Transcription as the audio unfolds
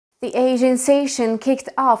The Asian session kicked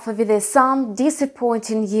off with some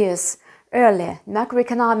disappointing news. Earlier,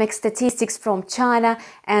 macroeconomic statistics from China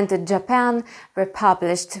and Japan were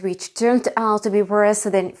published, which turned out to be worse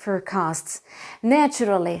than forecasts.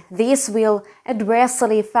 Naturally, this will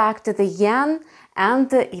adversely affect the yuan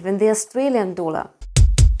and even the Australian dollar.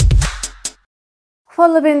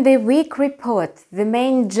 Following the weak report, the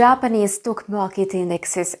main Japanese stock market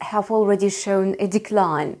indexes have already shown a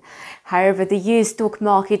decline. However, the US stock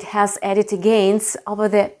market has added gains over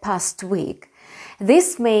the past week.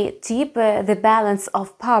 This may tip the balance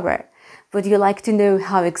of power. Would you like to know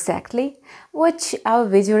how exactly? Watch our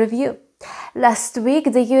video review. Last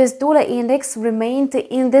week, the US dollar index remained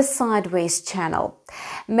in the sideways channel.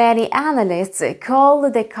 Many analysts call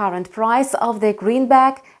the current price of the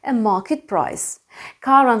greenback a market price.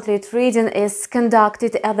 Currently, trading is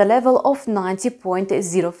conducted at the level of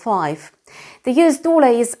 90.05. The US dollar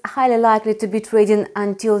is highly likely to be trading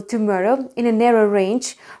until tomorrow in a narrow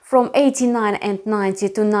range from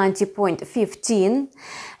 89.90 to 90.15.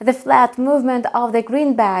 The flat movement of the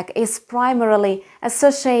greenback is primarily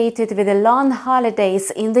associated with the long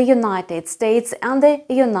holidays in the United States and the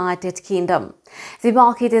United Kingdom. The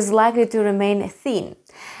market is likely to remain thin.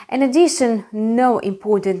 In addition, no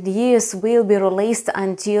important news will be released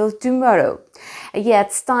until tomorrow.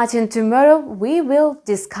 Yet, starting tomorrow, we will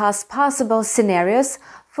discuss possible scenarios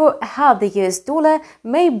for how the US dollar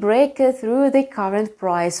may break through the current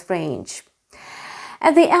price range.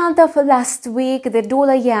 At the end of last week, the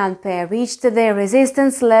dollar-yuan pair reached the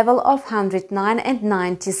resistance level of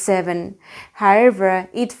 109.97. However,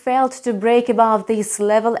 it failed to break above this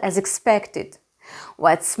level as expected.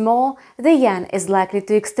 What's more, the yuan is likely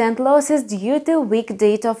to extend losses due to weak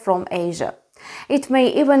data from Asia. It may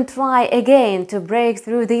even try again to break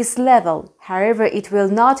through this level. However, it will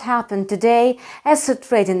not happen today as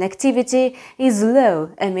trading activity is low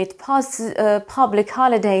amid public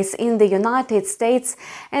holidays in the United States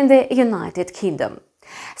and the United Kingdom.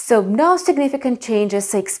 So no significant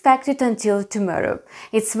changes are expected until tomorrow.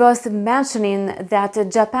 It's worth mentioning that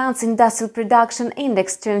Japan's industrial production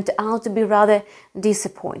index turned out to be rather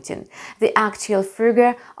disappointing. The actual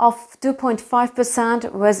figure of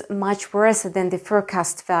 2.5% was much worse than the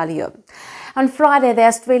forecast value. On Friday, the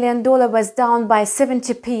Australian dollar was down by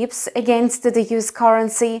 70 pips against the US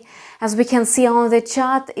currency. As we can see on the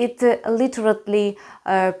chart, it literally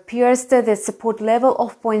pierced the support level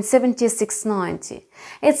of 0.7690.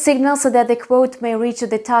 It signals that the quote may reach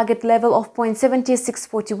the target level of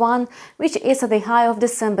 0.7641, which is the high of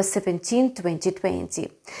December 17, 2020.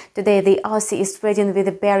 Today, the Aussie is trading with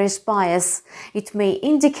a bearish bias. It may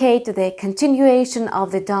indicate the continuation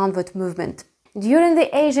of the downward movement. During the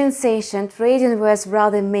Asian session, trading was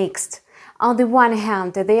rather mixed. On the one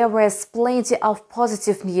hand, there was plenty of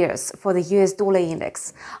positive news for the US dollar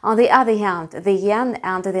index. On the other hand, the yuan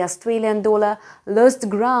and the Australian dollar lost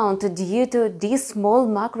ground due to dismal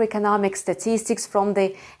macroeconomic statistics from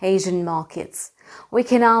the Asian markets. We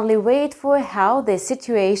can only wait for how the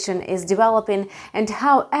situation is developing and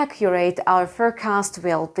how accurate our forecast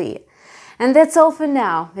will be. And that's all for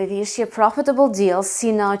now. We wish you profitable deals.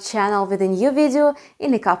 See our channel with a new video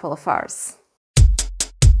in a couple of hours.